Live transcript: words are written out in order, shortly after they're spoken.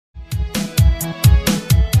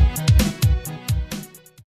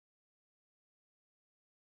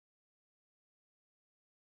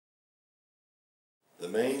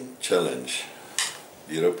main challenge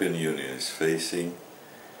the European Union is facing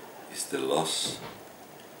is the loss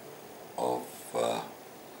of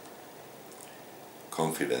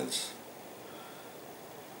confidence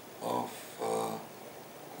of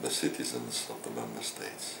the citizens of the member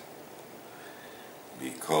states.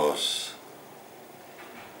 Because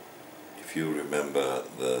if you remember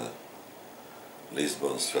the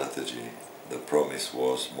Lisbon strategy, the promise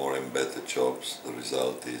was more and better jobs. The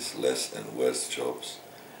result is less and worse jobs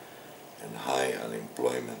and high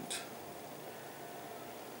unemployment.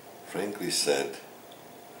 Frankly said,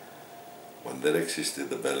 when there existed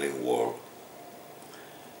the Berlin Wall,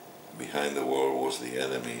 behind the wall was the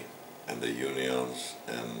enemy, and the unions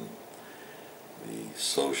and the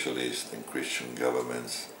socialist and Christian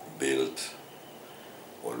governments built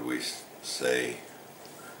what we say,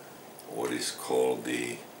 what is called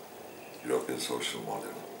the European social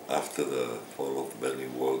model. After the fall of the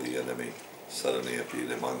Berlin Wall, the enemy suddenly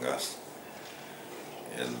appeared among us,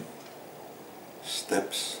 and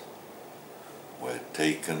steps were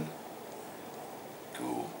taken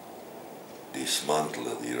to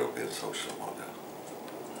dismantle the European social model.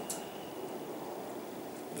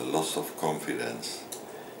 The loss of confidence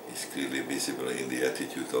is clearly visible in the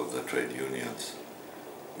attitude of the trade unions,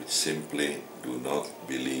 which simply do not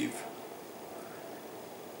believe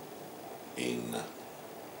in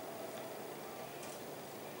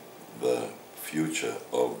the future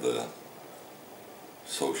of the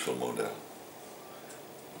social model.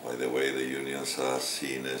 By the way, the unions are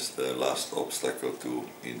seen as the last obstacle to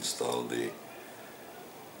install the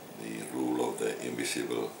rule of the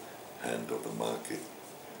invisible hand of the market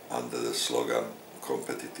under the slogan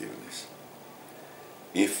competitiveness.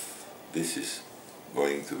 If this is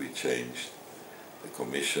going to be changed, the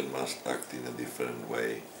Commission must act in a different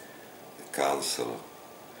way, the Council,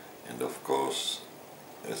 and of course,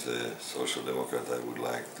 as a Social Democrat, I would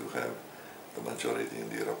like to have the majority in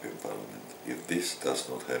the European Parliament. If this does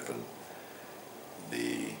not happen,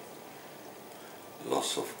 the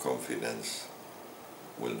loss of confidence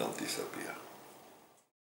will not disappear.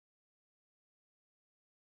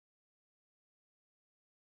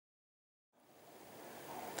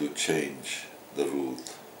 To change the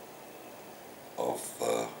route of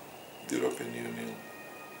the European Union,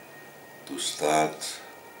 to start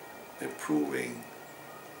approving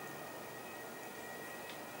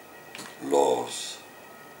laws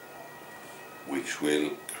which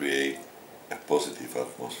will create a positive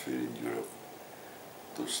atmosphere in Europe,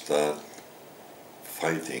 to start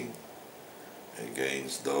fighting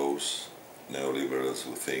against those neoliberals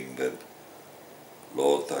who think that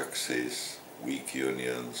low taxes, weak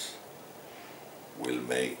unions will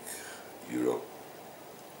make Europe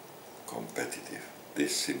competitive.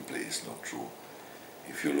 This simply is not true.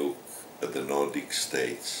 If you look at the Nordic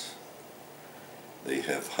states, they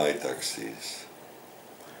have high taxes,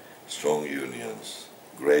 strong unions,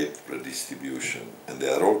 great redistribution, and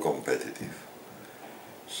they are all competitive.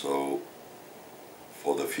 So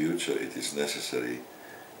for the future it is necessary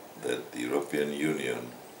that the European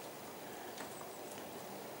Union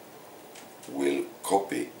will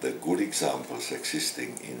copy the good examples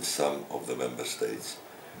existing in some of the member states.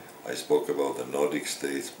 I spoke about the Nordic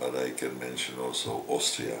states, but I can mention also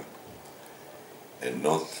Austria, and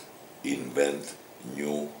not invent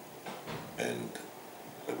new and,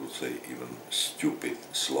 I would say, even stupid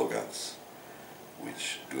slogans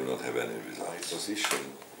which do not have any result. My position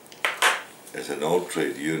as an old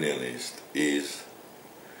trade unionist is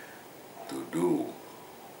to do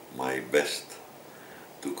my best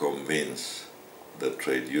to convince the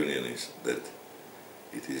trade unionists that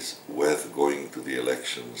it is worth going to the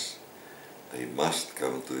elections. They must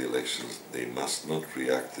come to the elections. They must not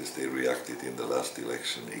react as they reacted in the last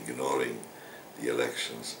election, ignoring the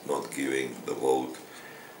elections, not giving the vote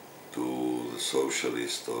to the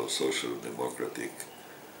socialist or social democratic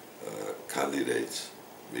candidates,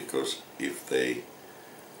 because if they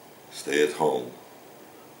stay at home,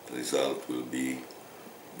 the result will be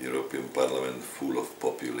the European Parliament full of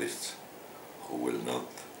populists who will not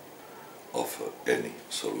offer any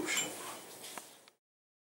solution.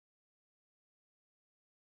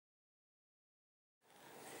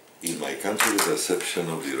 In my country, the perception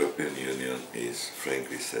of the European Union is,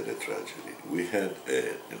 frankly said, a tragedy. We had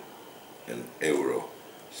an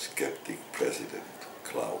Euro-skeptic president,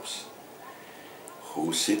 Klaus,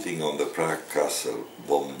 who, sitting on the Prague Castle,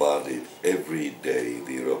 bombarded every day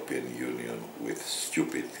the European Union with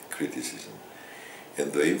stupid criticism.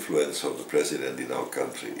 And the influence of the president in our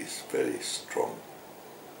country is very strong.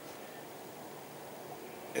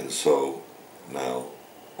 And so now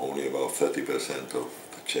only about 30% of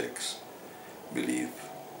the Czechs believe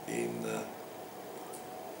in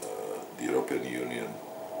the European Union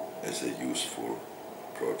as a useful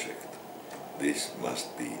project. This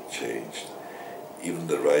must be changed. Even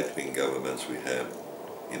the right-wing governments we have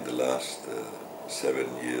in the last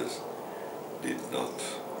 7 years did not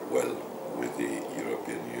well with the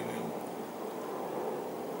European Union.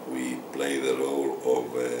 We play the role of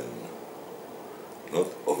not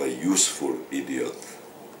of a useful idiot,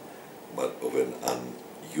 but of an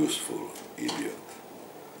unuseful idiot,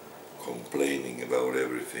 complaining about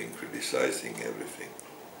everything, criticizing everything.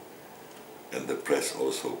 And the press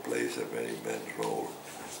also plays a very bad role,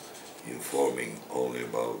 informing only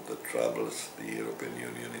about the troubles the European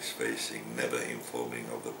Union is facing, never informing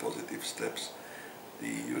of the positive steps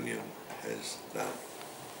the Union has done.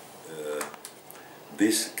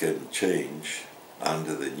 This can change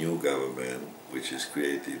under the new government, which is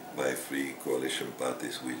created by 3 coalition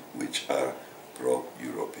parties which are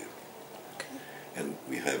pro-European. Okay. And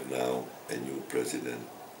we have now a new president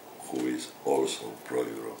who is also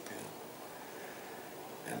pro-European.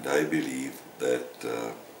 And I believe that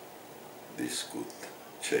this could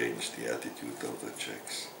change the attitude of the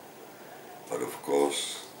Czechs. But of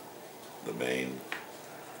course, the main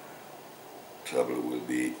trouble will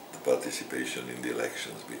be the participation in the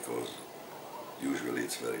elections, because usually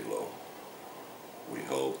it's very low. We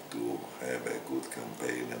hope to have a good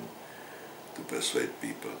campaign and to persuade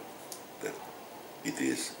people that it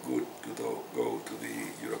is good to go to the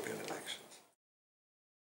European elections.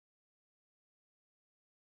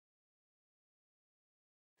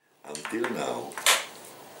 Until now,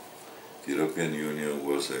 the European Union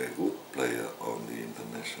was a good player on the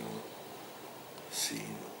international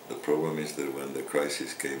scene. The problem is that when the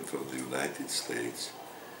crisis came from the United States,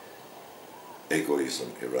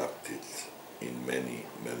 egoism erupted in many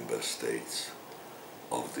member states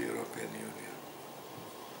of the European Union.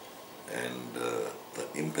 And the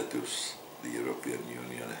impetus the European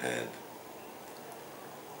Union had,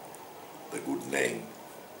 the good name,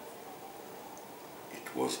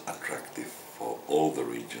 it was attractive for all the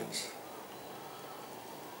regions,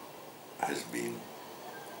 has been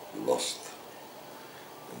lost.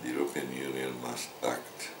 And the European Union must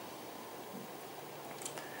act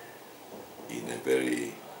in a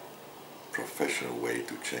very professional way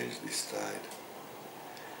to change this tide.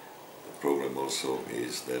 The problem also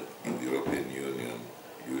is that in the European Union,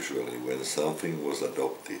 usually when something was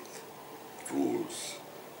adopted, rules,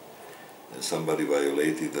 and somebody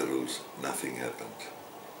violated the rules, nothing happened.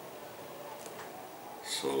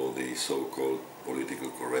 So the so-called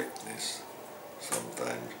political correctness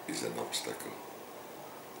sometimes is an obstacle.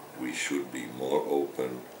 We should be more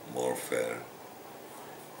open, more fair,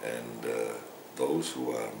 and those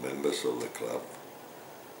who are members of the club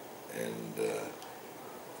and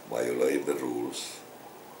violate the rules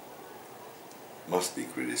must be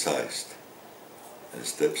criticized, and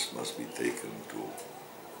steps must be taken to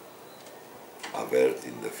avert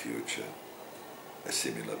in the future a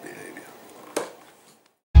similar behavior.